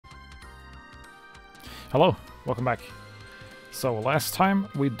Hello, welcome back. So last time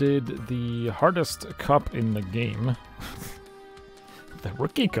we did the hardest cup in the game. The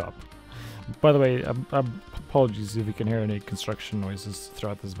Rookie Cup. By the way, apologies if you can hear any construction noises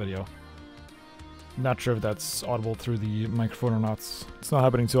throughout this video. Not sure if that's audible through the microphone or not. It's not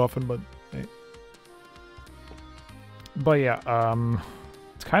happening too often, but hey. But yeah,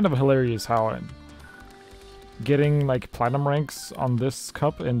 it's kind of hilarious how getting like platinum ranks on this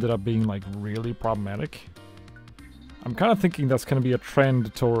cup ended up being like really problematic. I'm kind of thinking that's going to be a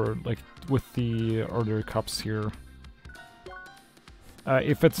trend toward like with the earlier cups here.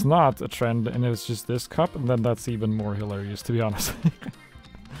 If it's not a trend and it's just this cup, then that's even more hilarious, to be honest.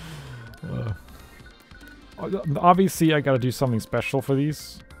 Obviously, I gotta do something special for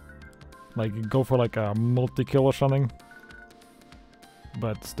these. Like, go for like a multi-kill or something.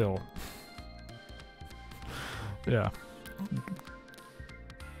 But still. Yeah.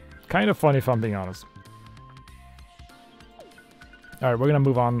 Kind of funny if I'm being honest. Alright, we're gonna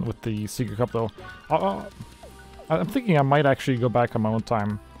move on with the Secret Cup though. I'm thinking I might actually go back on my own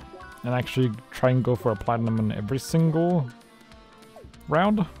time and actually try and go for a platinum in every single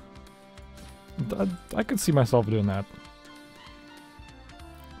round. I could see myself doing that.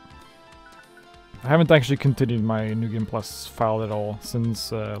 I haven't actually continued my New Game Plus file at all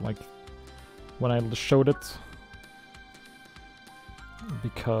since like when I showed it,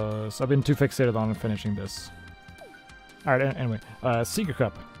 because I've been too fixated on finishing this. Alright, anyway, Secret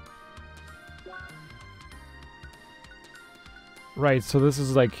Cup. Right, so this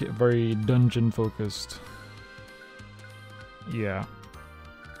is like very dungeon focused. Yeah.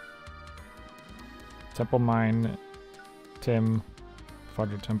 Temple Mine, Tim,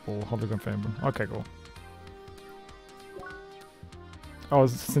 Fudger Temple, Hologram Family. Okay, cool. Oh,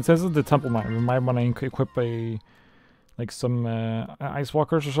 since this is the Temple Mine, we might want to equip a like some Ice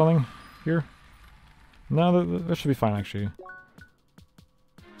Walkers or something here. No, that should be fine actually.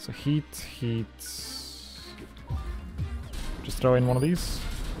 So heat. Just throw in one of these.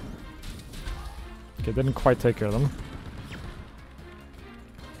 Okay, didn't quite take care of them.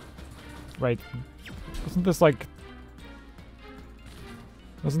 Right. Doesn't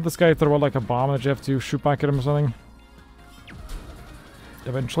this guy throw out like a bomb that you have to shoot back at him or something?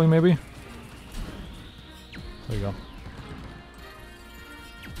 Eventually, maybe? There you go.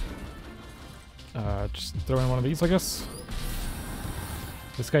 Just throw in one of these, I guess.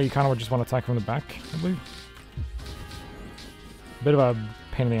 This guy you kind of would just want to attack from the back, I believe. Bit of a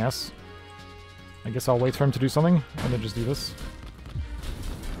pain in the ass. I guess I'll wait for him to do something, and then just do this.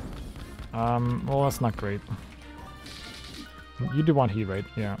 Well, that's not great. You do want heat, right?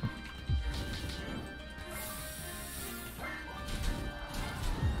 Yeah.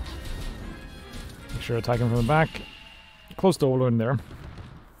 Make sure to attack him from the back. Close to overloading there.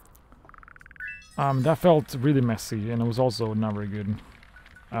 That felt really messy, and it was also not very good.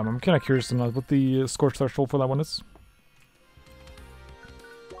 I'm kind of curious to know what the score threshold for that one is.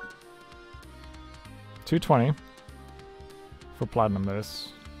 220 for platinum, that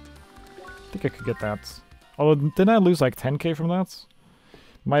is. I think I could get that. Although, didn't I lose like 10k from that?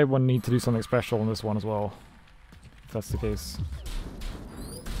 Might want need to do something special in this one as well, if that's the case.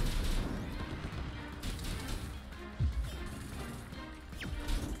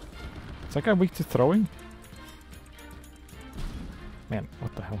 Is that guy weak to throwing? Man,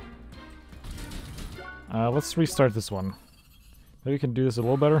 what the hell? Let's restart this one. Maybe we can do this a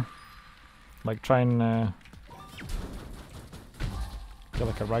little better. Like try and get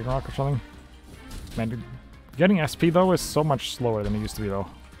like a Ragnarok or something. Man, dude, getting SP though is so much slower than it used to be though.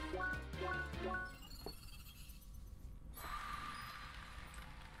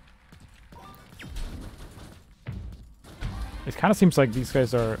 It kind of seems like these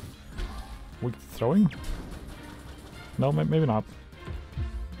guys are weak to throwing. No, maybe not.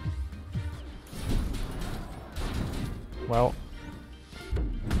 Well,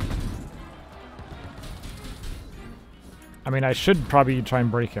 I mean, I should probably try and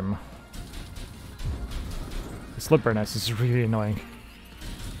break him. The slipperiness is really annoying.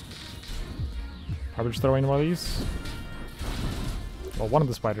 Probably just throw in one of these. Well, one of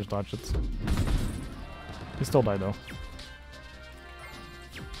the spiders dodged it. He still died though.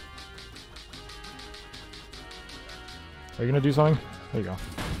 Are you gonna do something? There you go.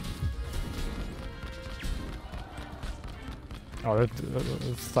 Oh,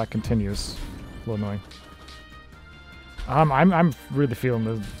 that continues. A little annoying. I'm really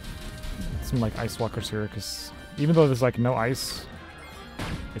feeling some like Ice Walkers here, because even though there's like no ice,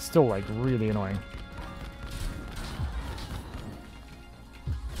 it's still like really annoying.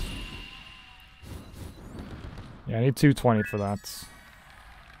 Yeah, I need 220 for that.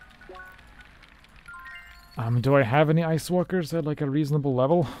 Do I have any ice walkers at like a reasonable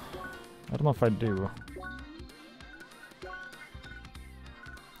level? I don't know if I do.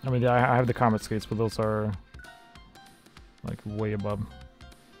 I mean, yeah, I have the comet skates, but those are like way above.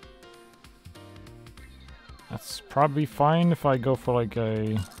 That's probably fine if I go for like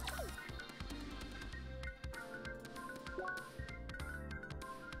a...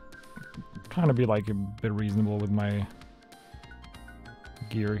 Trying to be like a bit reasonable with my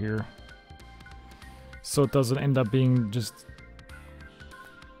gear here. So it doesn't end up being just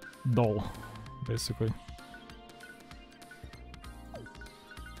dull, basically.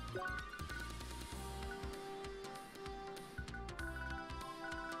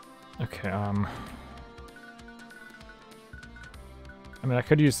 Okay, I mean, I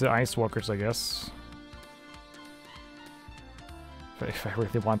could use the ice walkers, I guess. If I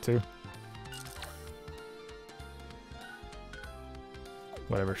really want to.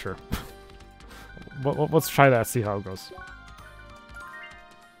 Whatever, sure. Let's try that, see how it goes.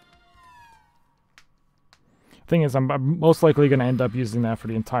 Thing is, I'm most likely going to end up using that for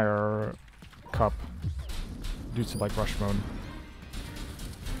the entire cup due to like rush mode.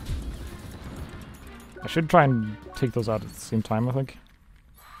 I should try and take those out at the same time, I think.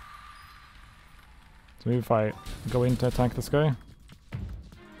 So maybe if I go in to attack this guy,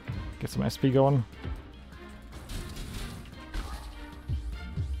 get some SP going.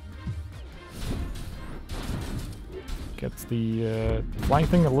 Gets the flying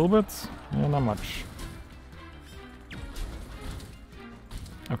thing a little bit, and not much.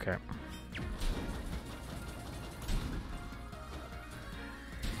 Okay.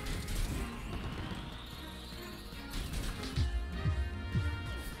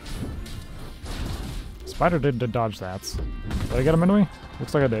 Spider did dodge that. Did I get him anyway?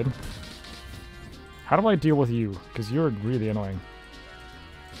 Looks like I did. How do I deal with you? Because you're really annoying.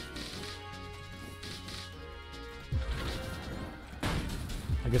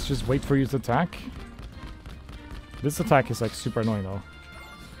 I guess just wait for you to attack. This attack is like super annoying though.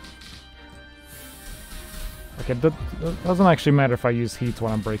 Okay, that doesn't actually matter if I use heat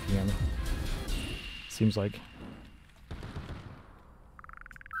when I'm breaking him. Seems like.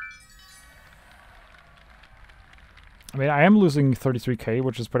 I mean, I am losing 33k,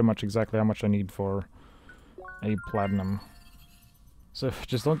 which is pretty much exactly how much I need for a platinum. So if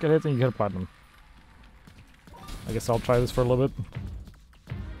just don't get hit and you get a platinum. I guess I'll try this for a little bit.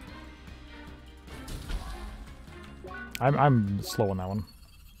 I'm slow on that one.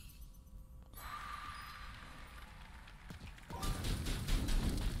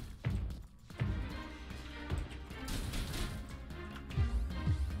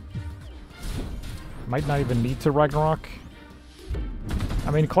 Might not even need to Ragnarok.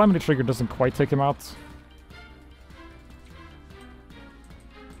 I mean, Calamity Trigger doesn't quite take him out.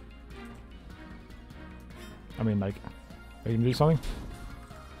 I mean, like, are you gonna do something?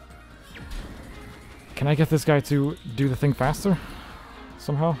 Can I get this guy to do the thing faster?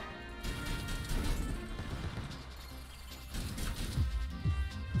 Somehow?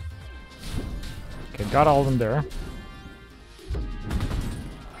 Okay, got all of them there.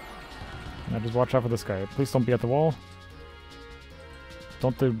 Now just watch out for this guy. Please don't be at the wall.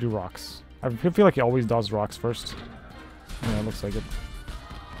 Don't do rocks. I feel like he always does rocks first. Yeah, it looks like it.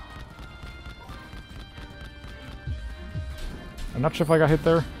 I'm not sure if I got hit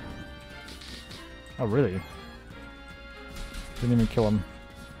there. Oh, really? Didn't even kill him.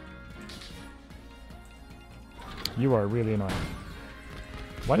 You are really annoying.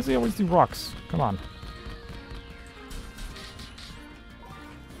 Why does he always do rocks? Come on.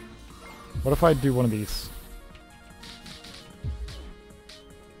 What if I do one of these?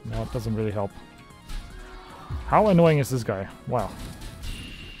 No, it doesn't really help. How annoying is this guy? Wow.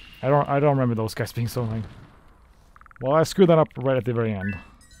 I don't remember those guys being so annoying. Well, I screwed that up right at the very end.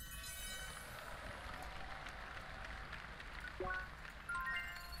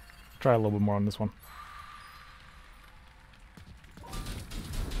 Try a little bit more on this one.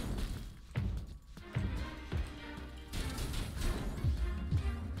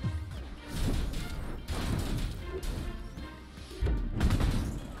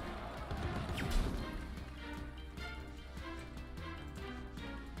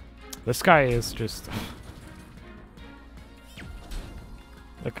 This guy is just...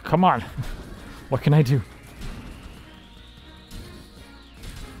 like, come on. What can I do?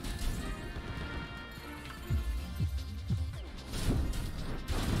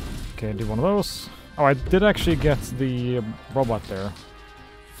 Okay, do one of those. Oh, I did actually get the robot there.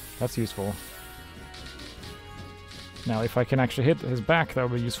 That's useful. Now, if I can actually hit his back, that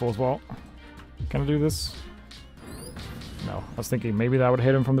would be useful as well. Can I do this? No, I was thinking maybe that would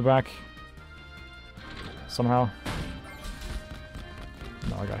hit him from the back. somehow.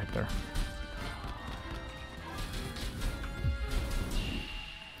 No, I got hit there.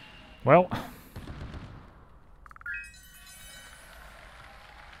 Well.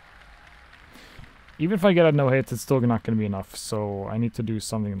 Even if I get a no hits, it's still not going to be enough, so I need to do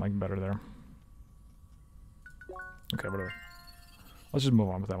something like better there. Okay, whatever. Let's just move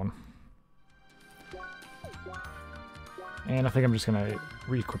on with that one. And I think I'm just going to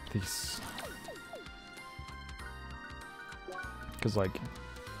re-equip these. Because, like...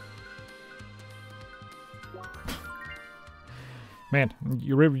 Man,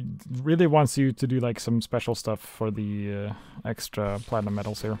 you really wants you to do, like, some special stuff for the extra platinum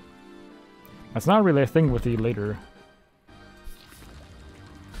medals here. That's not really a thing with the later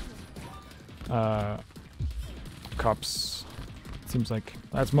cups. It seems like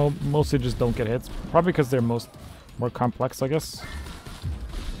that's mostly just don't get hits. Probably because they're more complex, I guess.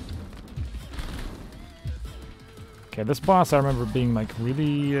 Okay, this boss I remember being like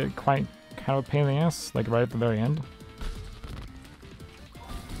really quite kind of a pain in the ass, like right at the very end.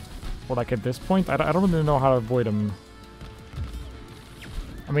 Or like at this point, I don't really know how to avoid him.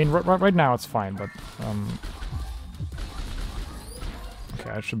 I mean, right now it's fine, but okay,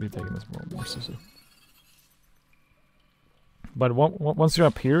 I should be taking this more seriously. But once you're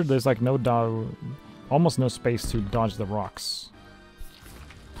up here, there's like almost no space to dodge the rocks.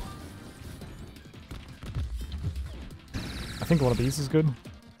 I think one of these is good.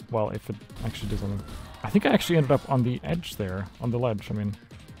 Well, if it actually does something. I think I actually ended up on the edge there, on the ledge, I mean.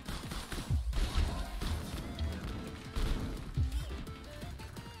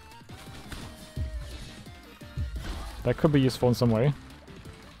 That could be useful in some way.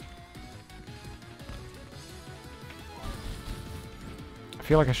 I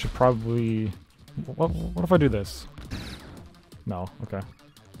feel like I should probably... What if I do this? No, okay.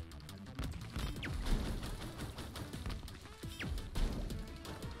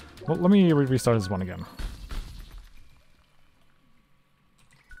 Well, let me restart this one again.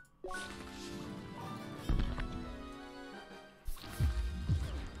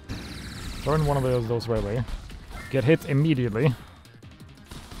 Throw in one of those right away. Get hit immediately.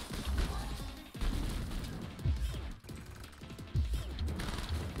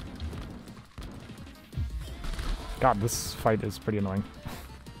 God, this fight is pretty annoying.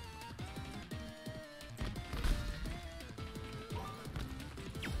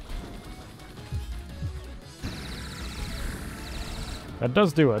 That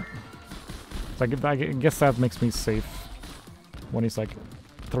does do it. It's like, I guess that makes me safe when he's like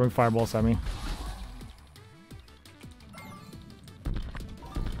throwing fireballs at me.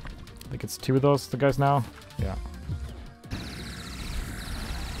 I think it's two of those, the guys now. Yeah.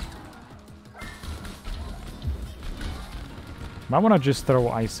 Might want to just throw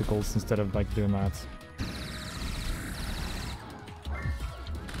icicles instead of like doing that.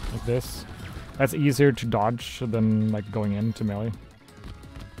 Like this. That's easier to dodge than like going into melee.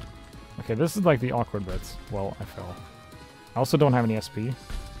 Okay, this is like the awkward bit. Well, I fell. I also don't have any SP.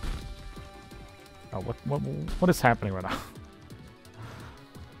 Oh, what is happening right now?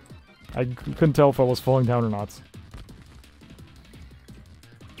 I couldn't tell if I was falling down or not.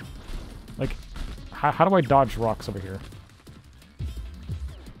 Like, how do I dodge rocks over here?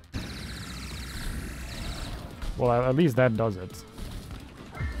 Well, at least that does it.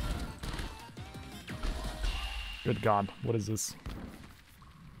 Good God, what is this?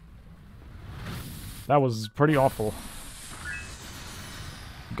 That was pretty awful.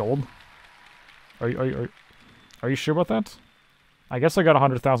 Gold? Are you sure about that? I guess I got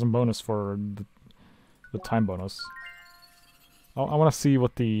 100,000 bonus for the time bonus. I want to see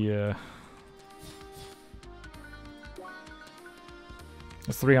what the...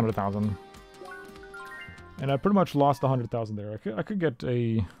 It's 300,000. And I pretty much lost 100,000 there. I could get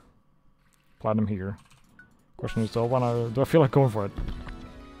a platinum here. Question is, do I feel like going for it?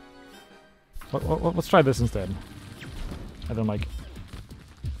 Let's try this instead. I don't like...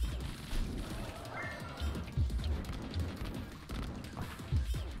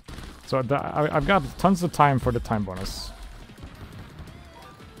 So I've got tons of time for the time bonus.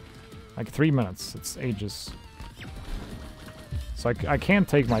 Like 3 minutes. It's ages. So I can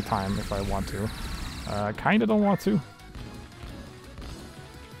take my time if I want to. I kinda don't want to.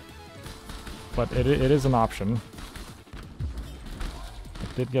 But it is an option.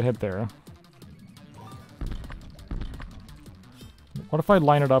 I did get hit there. What if I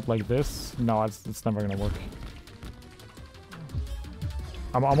line it up like this? No, it's never gonna work.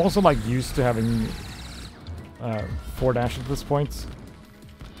 I'm also like used to having 4 dash at this point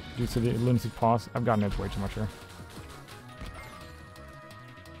due to the lunatic pause. I've gotten it way too much here.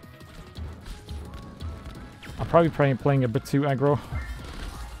 I'm probably playing a bit too aggro.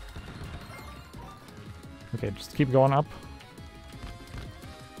 Okay, just keep going up.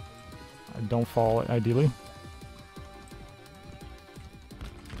 I don't fall, ideally.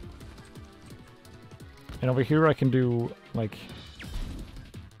 And over here I can do, like...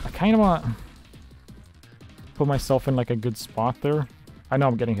 I kind of want to put myself in, like, a good spot there. I know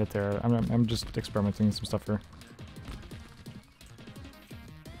I'm getting hit there. I'm just experimenting with some stuff here.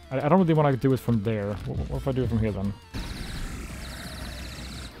 I don't really want to do it from there. What if I do it from here, then?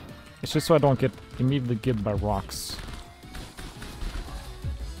 It's just so I don't get immediately gibbed by rocks.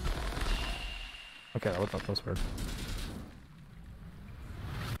 Okay, that was weird.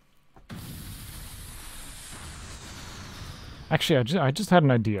 Actually, I just had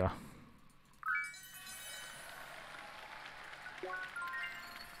an idea.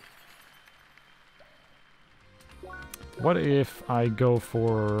 What if I go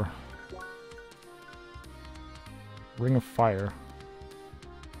for Ring of Fire?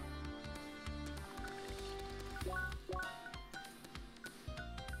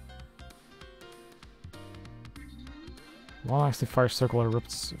 While actually fire circle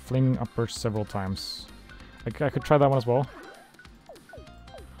erupts, flaming upwards several times. I could try that one as well.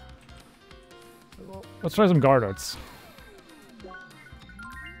 Let's try some guard arts.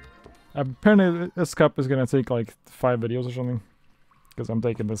 Apparently this cup is gonna take like 5 videos or something. Because I'm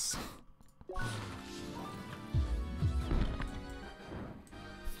taking this.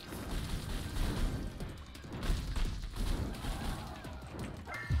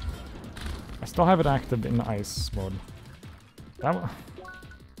 I still have it active in ice mode. That one.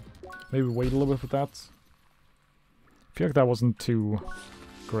 Maybe wait a little bit with that. I feel like that wasn't too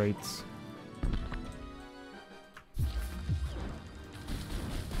great.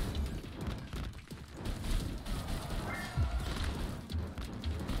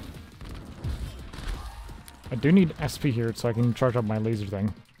 I do need SP here so I can charge up my laser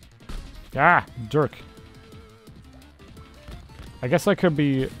thing. Ah! Jerk. I guess I could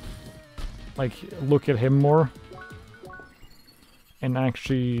be... like, look at him more. And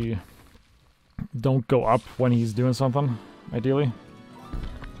actually... don't go up when he's doing something, ideally.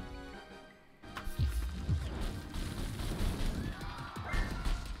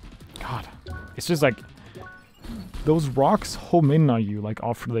 God. It's just like... those rocks home in on you, like,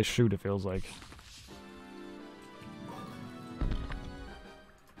 after they shoot, it feels like.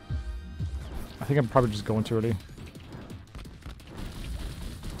 I think I'm probably just going too early.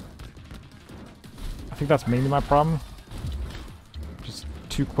 I think that's mainly my problem. Just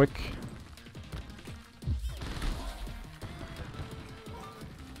too quick.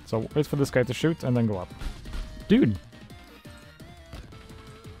 So wait for this guy to shoot and then go up. Dude!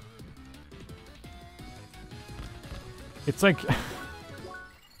 It's like...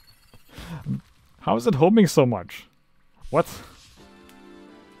 how is it homing so much? What?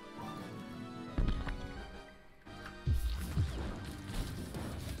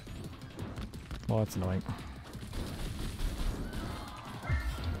 Well, that's annoying.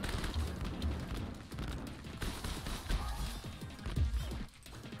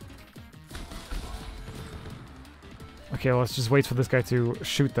 Okay, well, let's just wait for this guy to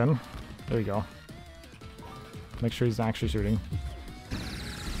shoot then. There we go. Make sure he's actually shooting.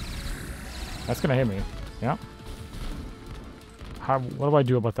 That's gonna hit me. Yeah. What do I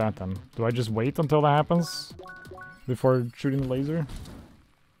do about that then? Do I just wait until that happens? Before shooting the laser?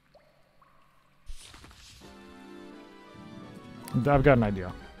 I've got an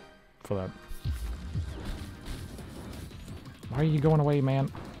idea for that. Why are you going away, man?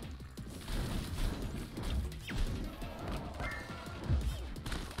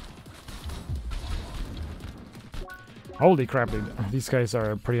 Holy crap, dude. These guys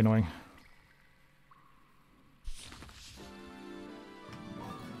are pretty annoying.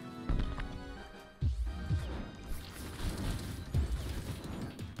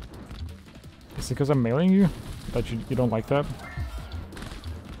 Is it because I'm mailing you? That you don't like that?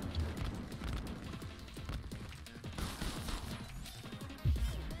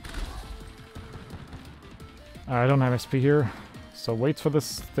 I don't have SP here, so wait for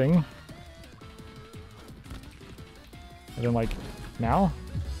this thing. And then, like, now?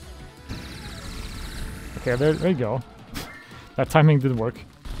 Okay, there you go. That timing did work.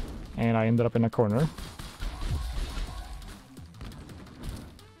 And I ended up in a corner.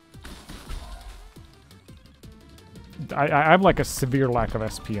 I have, like, a severe lack of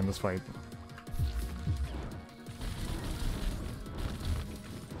SP in this fight.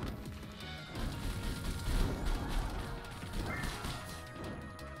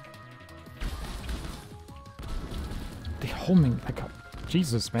 Homing, like,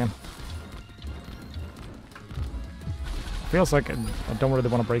 Jesus, man. Feels like I don't really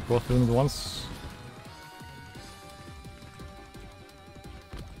want to break both of them at once.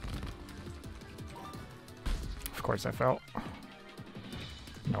 Of course I fell.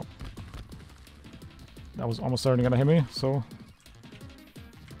 No. That was almost certainly gonna hit me, so...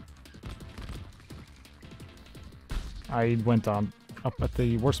 I went up at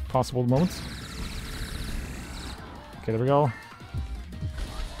the worst possible moment. Okay, there we go.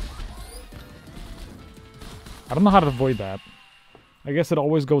 I don't know how to avoid that. I guess it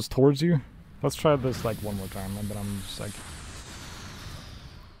always goes towards you. Let's try this like one more time, and then I'm just like...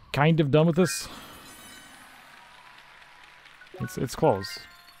 kind of done with this. It's close.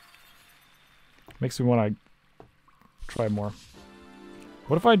 Makes me want to try more.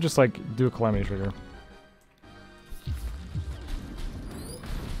 What if I just like do a calamity trigger?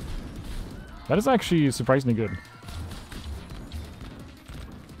 That is actually surprisingly good.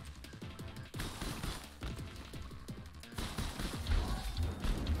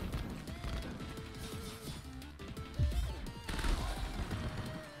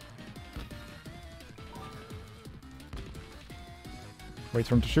 Wait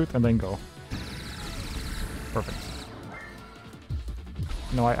for him to shoot and then go. Perfect.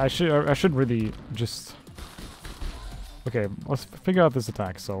 No, I should really just... Okay, let's figure out this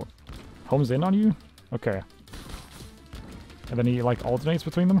attack. So, homes in on you? Okay. And then he like alternates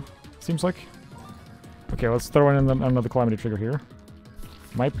between them, seems like. Okay, let's throw in another calamity trigger here.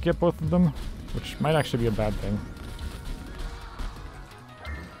 Might get both of them, which might actually be a bad thing.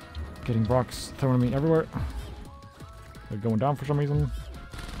 Getting rocks thrown at me everywhere. They're going down for some reason.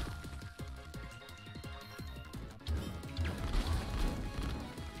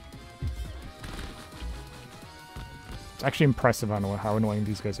 It's actually impressive how annoying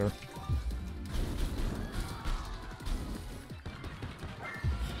these guys are.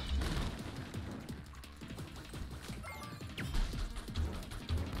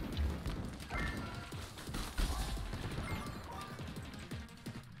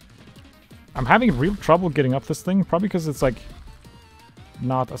 I'm having real trouble getting up this thing, probably because it's like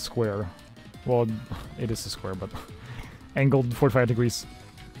not a square. Well, it is a square, but angled 45 degrees.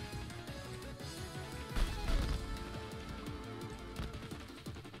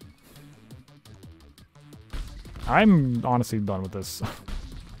 I'm honestly done with this.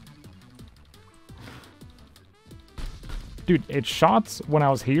 Dude, it shot when I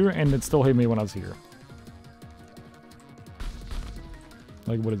was here, and it still hit me when I was here.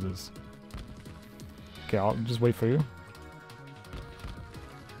 Like, what is this? Okay, I'll just wait for you.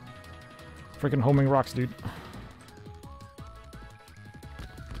 Freaking homing rocks, dude.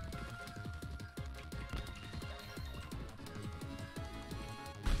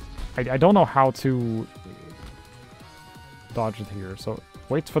 I don't know how to dodge it here, so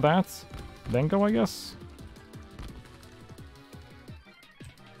wait for that, then go, I guess.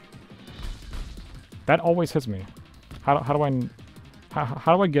 That always hits me. How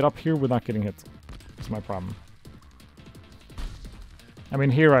do I get up here without getting hit? That's my problem. I mean,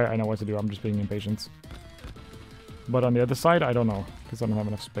 here I know what to do. I'm just being impatient. But on the other side, I don't know, because I don't have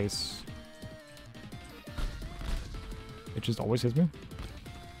enough space. It just always hits me.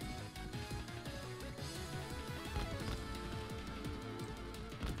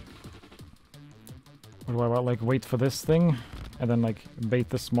 What do I want? Like, wait for this thing, and then, like, bait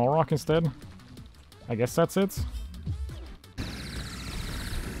the small rock instead? I guess that's it.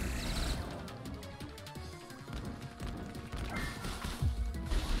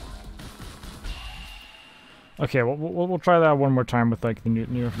 Okay, we'll try that one more time with, like, the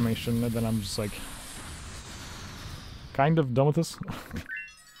new information, and then I'm just, like, kind of done with this.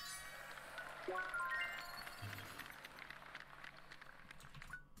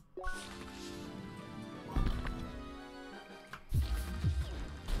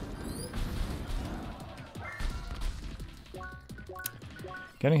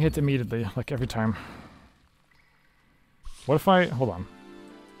 Getting hit immediately, like every time. What if I... Hold on.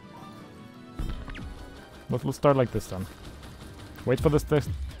 Let's start like this then. Wait for the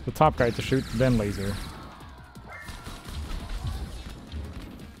top guy to shoot, then laser.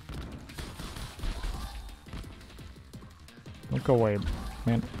 Don't go away,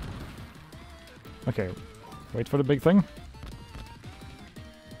 man. Okay, wait for the big thing.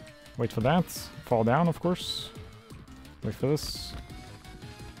 Wait for that. Fall down, of course. Wait for this.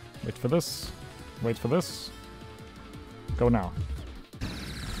 Wait for this. Wait for this. Go now.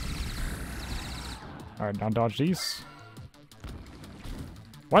 Alright, now dodge these.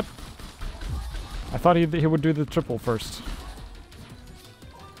 What? I thought he would do the triple first.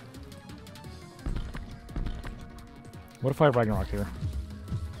 What if I Ragnarok here?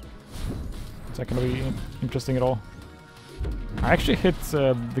 Is that gonna be interesting at all? I actually hit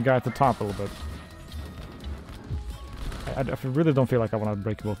the guy at the top a little bit. I really don't feel like I want to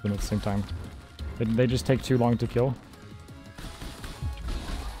break both of them at the same time. They just take too long to kill.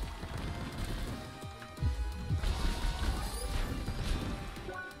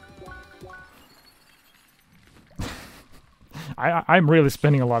 I'm really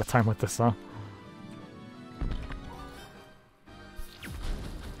spending a lot of time with this, huh?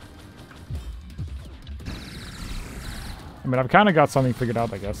 I mean, I've kind of got something figured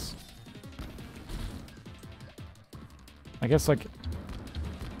out, I guess. I guess, like,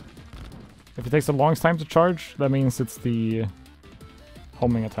 if it takes the longest time to charge, that means it's the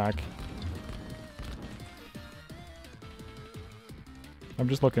homing attack. I'm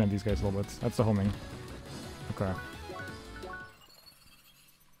just looking at these guys a little bit. That's the homing. Okay.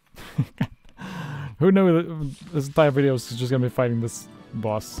 Who knew that this entire video is just gonna be fighting this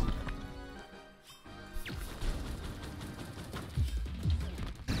boss?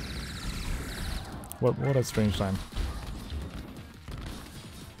 What a strange time.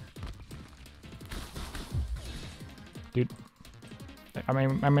 Dude. I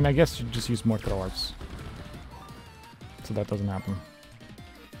mean I guess you just use more throw arts. So that doesn't happen.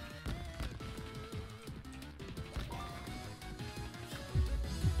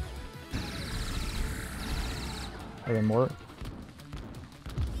 Are there more?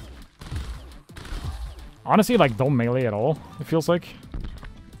 Honestly, like, don't melee at all, it feels like.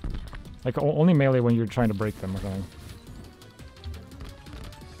 Like, only melee when you're trying to break them or something.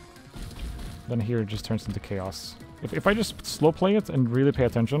 Then here it just turns into chaos. If I just slow play it and really pay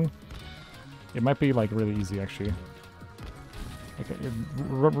attention, it might be, like, really easy, actually. Like,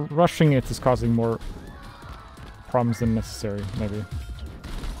 rushing it is causing more problems than necessary, maybe.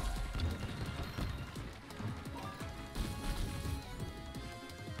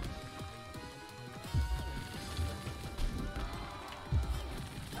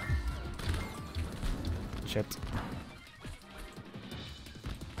 Shit.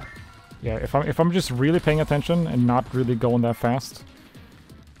 Yeah, if I'm just really paying attention and not really going that fast,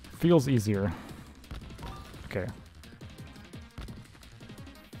 feels easier. Okay.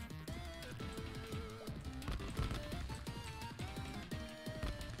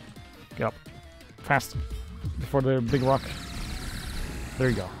 Get up. Fast. Before the big rock. There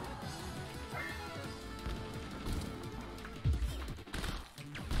you go.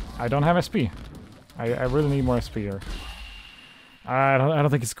 I don't have SP. I really need more SP here. I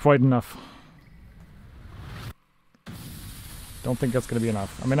don't think it's quite enough. Don't think that's gonna be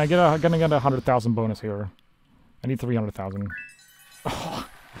enough. I mean, I'm gonna get 100,000 bonus here. I need 300,000. Oh,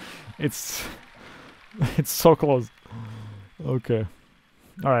 it's so close. Okay.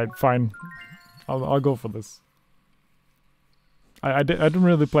 All right, fine. I'll go for this. I didn't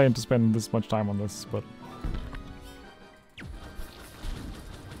really plan to spend this much time on this, but.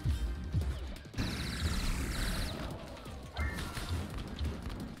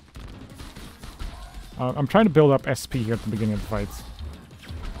 I'm trying to build up SP here at the beginning of the fight.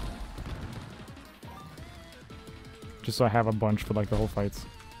 Just so I have a bunch for like the whole fight.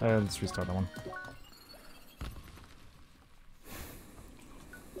 Let's restart that one.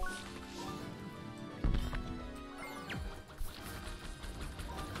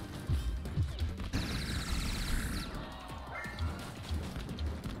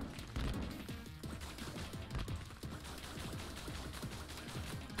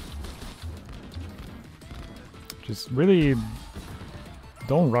 Just really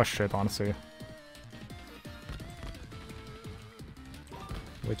don't rush it, honestly.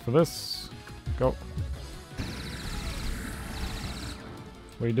 Wait for this. Go.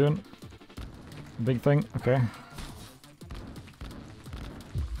 What are you doing? Big thing? Okay.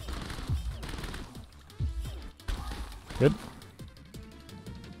 Good.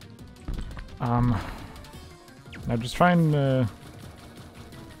 Now just try and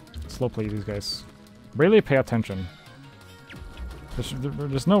slow play these guys. Really pay attention.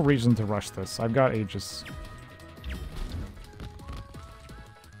 There's no reason to rush this. I've got ages.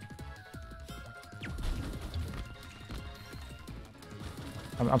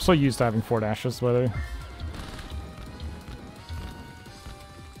 I'm so used to having 4 dashes, whether.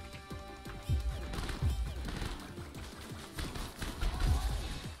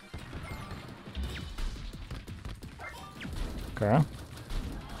 Okay.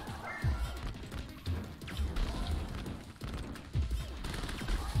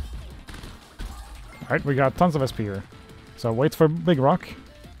 Alright, we got tons of SP here. So wait for big rock.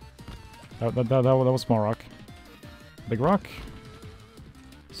 That was small rock. Big rock.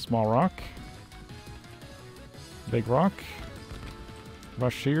 Small rock. Big rock.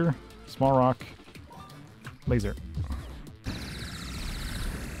 Rush here. Small rock. Laser.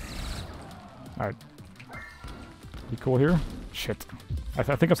 Alright. Be cool here. Shit. I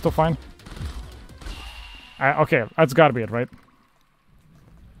think I'm still fine. Okay, that's gotta be it, right?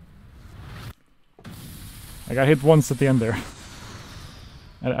 I got hit once at the end there.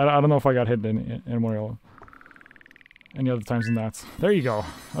 I don't know if I got hit anymore any other times than that. There you go.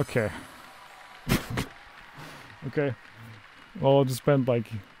 Okay. Okay. Well, I'll just spend like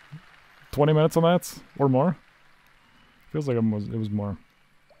 20 minutes on that or more. Feels like it was more.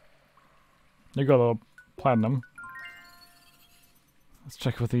 There you go, the platinum. Let's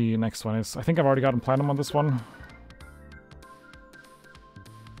check what the next one is. I think I've already gotten platinum on this one.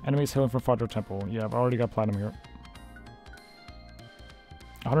 Enemies healing from Fodder Temple. Yeah, I've already got platinum here.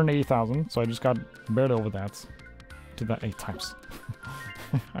 180,000, so I just got barely over that. Did that 8 times.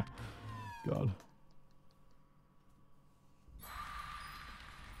 God.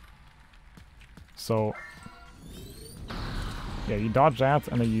 So, yeah, you dodge that,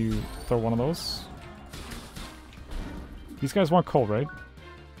 and then you throw one of those. These guys want cold, right?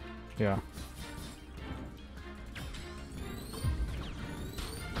 Yeah.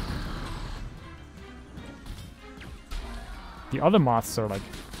 The other moths are like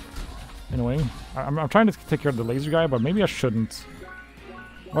annoying. I'm trying to take care of the laser guy, but maybe I shouldn't.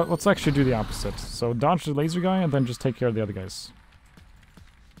 Let's actually do the opposite. So dodge the laser guy and then just take care of the other guys.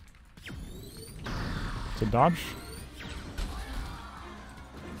 So dodge.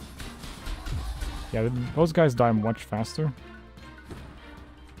 Yeah, those guys die much faster.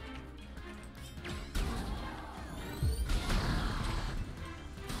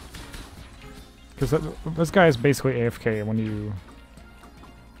 Because this guy is basically AFK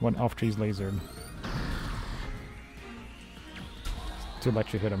when after he's lasered. To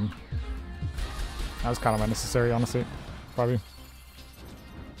let you hit him. That was kind of unnecessary, honestly. Probably.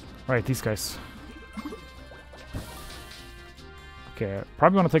 Alright, these guys. Okay,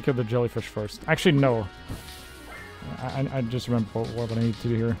 probably want to take care of the jellyfish first. Actually, no. I just remember what I need to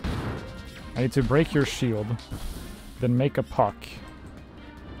do here. I need to break your shield, then make a puck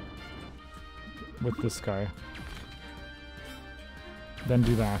with this guy. Then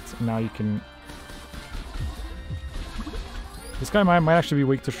do that, and now you can... This guy might actually be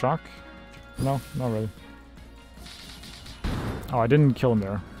weak to shock. No, not really. Oh, I didn't kill him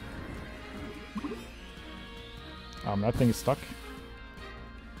there. That thing is stuck.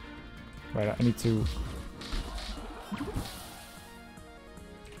 Right, I need to...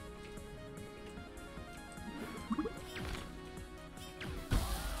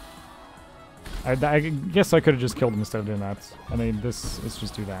 I guess I could have just killed him instead of doing that. I mean, let's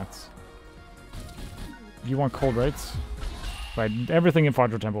just do that. You want cold, right? Right, everything in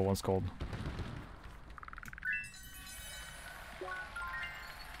Fodder Temple wants cold.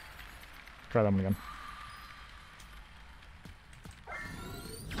 Try that one again.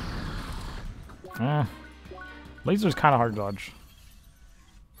 Laser's kind of hard to dodge.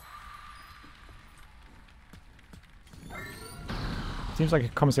 Seems like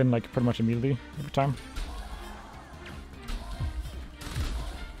it comes in like pretty much immediately every time.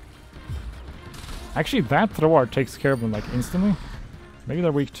 Actually, that thrower takes care of them like instantly. Maybe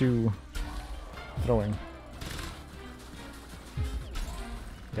they're weak to throwing.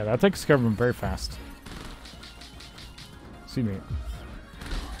 Yeah, that takes care of them very fast. See me.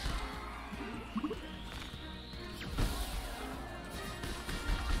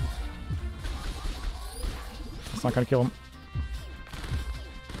 It's not gonna kill him.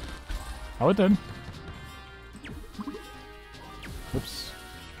 Oh, it did. Oops.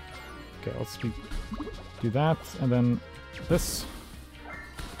 Okay, let's do that, and then this.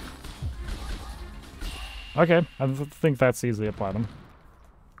 Okay, I think that's easily a platinum.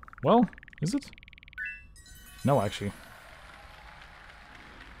 Well, is it? No, actually.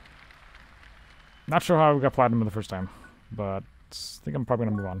 Not sure how I got platinum the first time, but I think I'm probably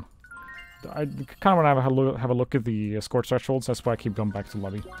gonna move on. I kind of want to have a look at the score thresholds. That's why I keep going back to the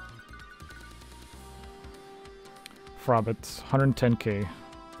lobby. Frabbit, 110k.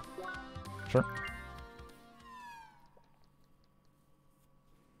 Sure.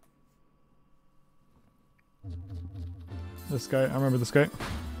 This guy, I remember this guy.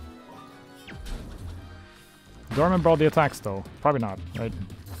 Do I remember all the attacks though? Probably not, right?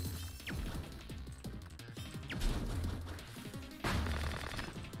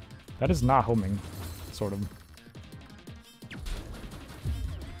 That is not homing, sort of.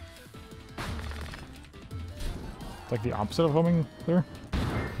 It's like the opposite of homing there?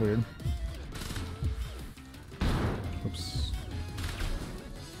 Weird. Oops.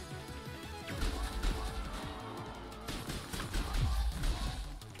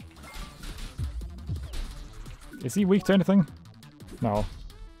 Is he weak to anything? No.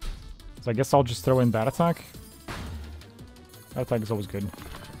 So I guess I'll just throw in that attack. That attack is always good.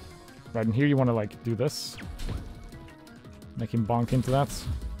 Right, and here you want to like do this. Make him bonk into that.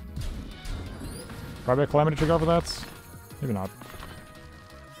 Probably a Calamity trigger for that. Maybe not.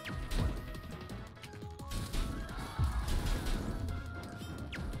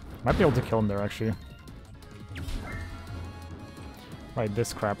 Might be able to kill him there, actually. Right,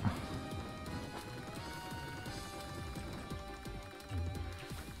 this crap.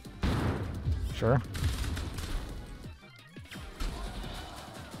 Sure.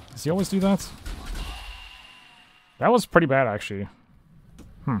 Does he always do that? That was pretty bad, actually.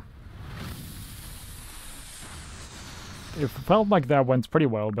 It felt like that went pretty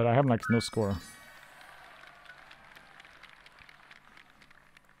well, but I have, like, no score.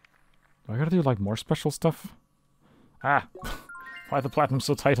 Do I gotta do, like, more special stuff? Ah! Why are the platinum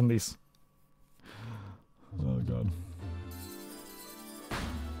so tight on these? Oh, God.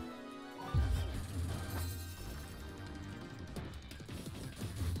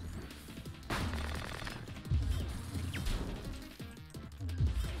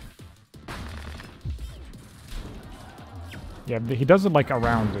 Yeah, but he does it, like,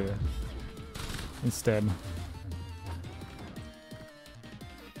 around it. Instead.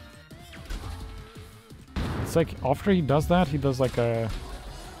 It's like, after he does that, he does, like, a...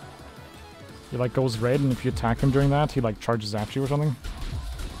 He, like, goes red, and if you attack him during that, he, like, charges at you or something.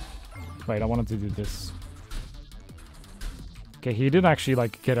 Wait, I wanted to do this. Okay, he did actually,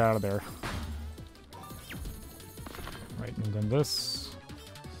 like, get out of there. Right, and then this...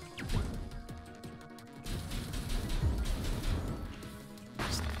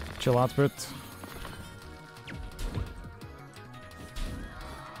 Chill out a bit.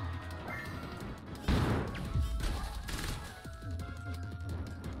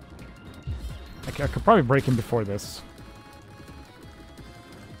 I could probably break him before this.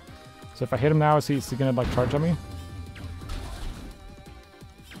 So if I hit him now, is he gonna like charge at me?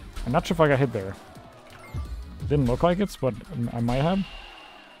 I'm not sure if I got hit there. Didn't look like it, but I might have.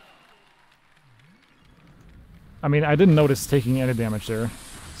 I mean, I didn't notice taking any damage there.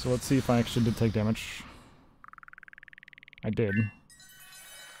 So let's see if I actually did take damage. I did.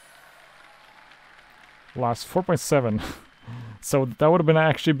 Lost 4.7. So that would have been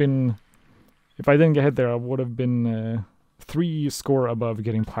actually been... If I didn't get hit there, I would have been 3 score above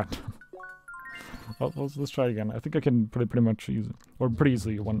getting platinum. Well, let's try again. I think I can pretty much use it. Or pretty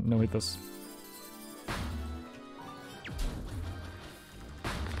easily no-hit this.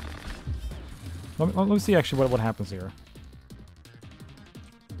 Let me see actually what happens here.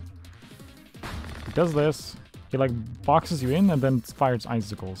 He does this, he like boxes you in and then fires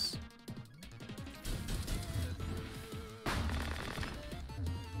icicles.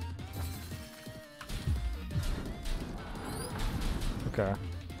 Okay.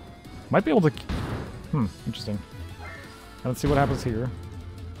 Might be able to... interesting. Now let's see what happens here.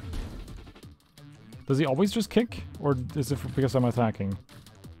 Does he always just kick? Or is it because I'm attacking?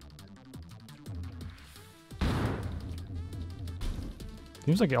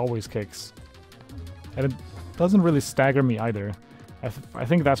 Seems like he always kicks. And it doesn't really stagger me either. I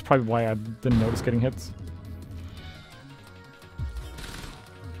think that's probably why I didn't notice getting hit.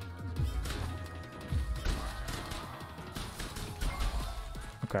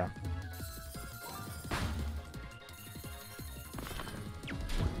 Okay.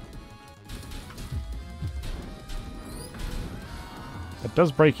 It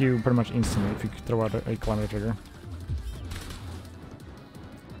does break you pretty much instantly if you throw out a Calamity trigger.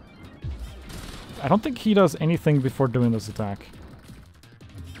 I don't think he does anything before doing this attack.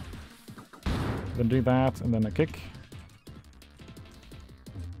 Then do that, and then a kick.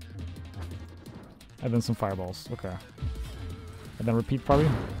 And then some fireballs. Okay. And then repeat probably?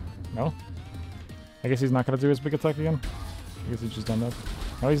 No? I guess he's not gonna do his big attack again? I guess he's just done that.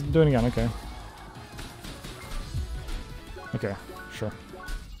 Oh, he's doing it again, okay. Okay, sure.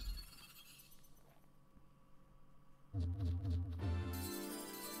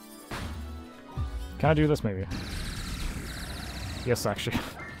 Can I do this maybe? Yes, actually.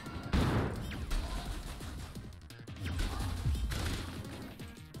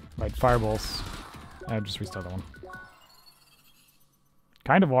 Right, fireballs. I just restart that one.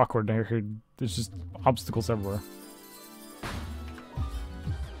 Kind of awkward here. There's just obstacles everywhere.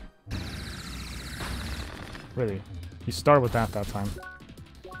 Really? You start with that time.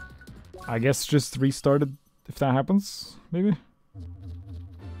 I guess just restart it if that happens, maybe?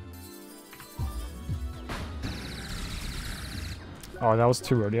 Oh, that was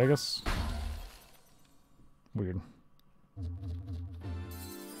too early, I guess. Weird.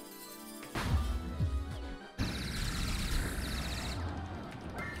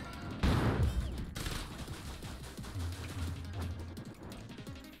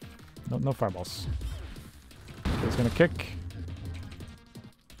 No fireballs. Okay, he's gonna kick.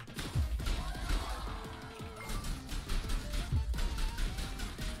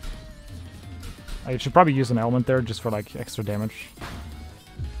 I should probably use an element there just for like extra damage.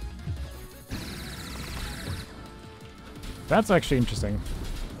 That's actually interesting.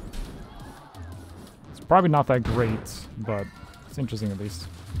 It's probably not that great, but it's interesting at least.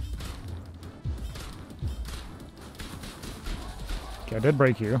 Okay, I did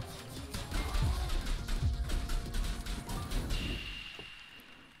break you.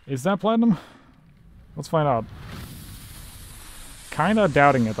 Is that platinum? Let's find out. Kinda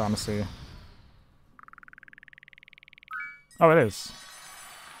doubting it, honestly. Oh, it is.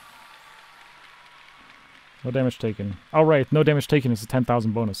 No damage taken. Oh, right. No damage taken is a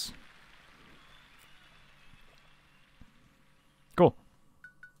 10,000 bonus. Cool.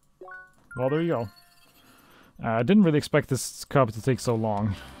 Well, there you go. I didn't really expect this cup to take so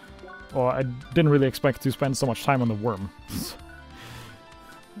long. Well, I didn't really expect to spend so much time on the worm.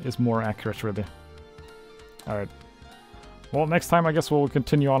 Is more accurate, really. Alright. Well, next time I guess we'll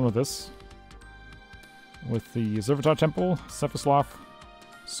continue on with this. With the Zervatar Temple, Cephislav,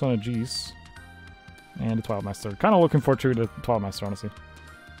 Son of Geese, and the Twilight Master. Kind of looking forward to the Twilight Master, honestly.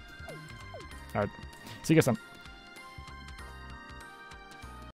 Alright. See you guys then.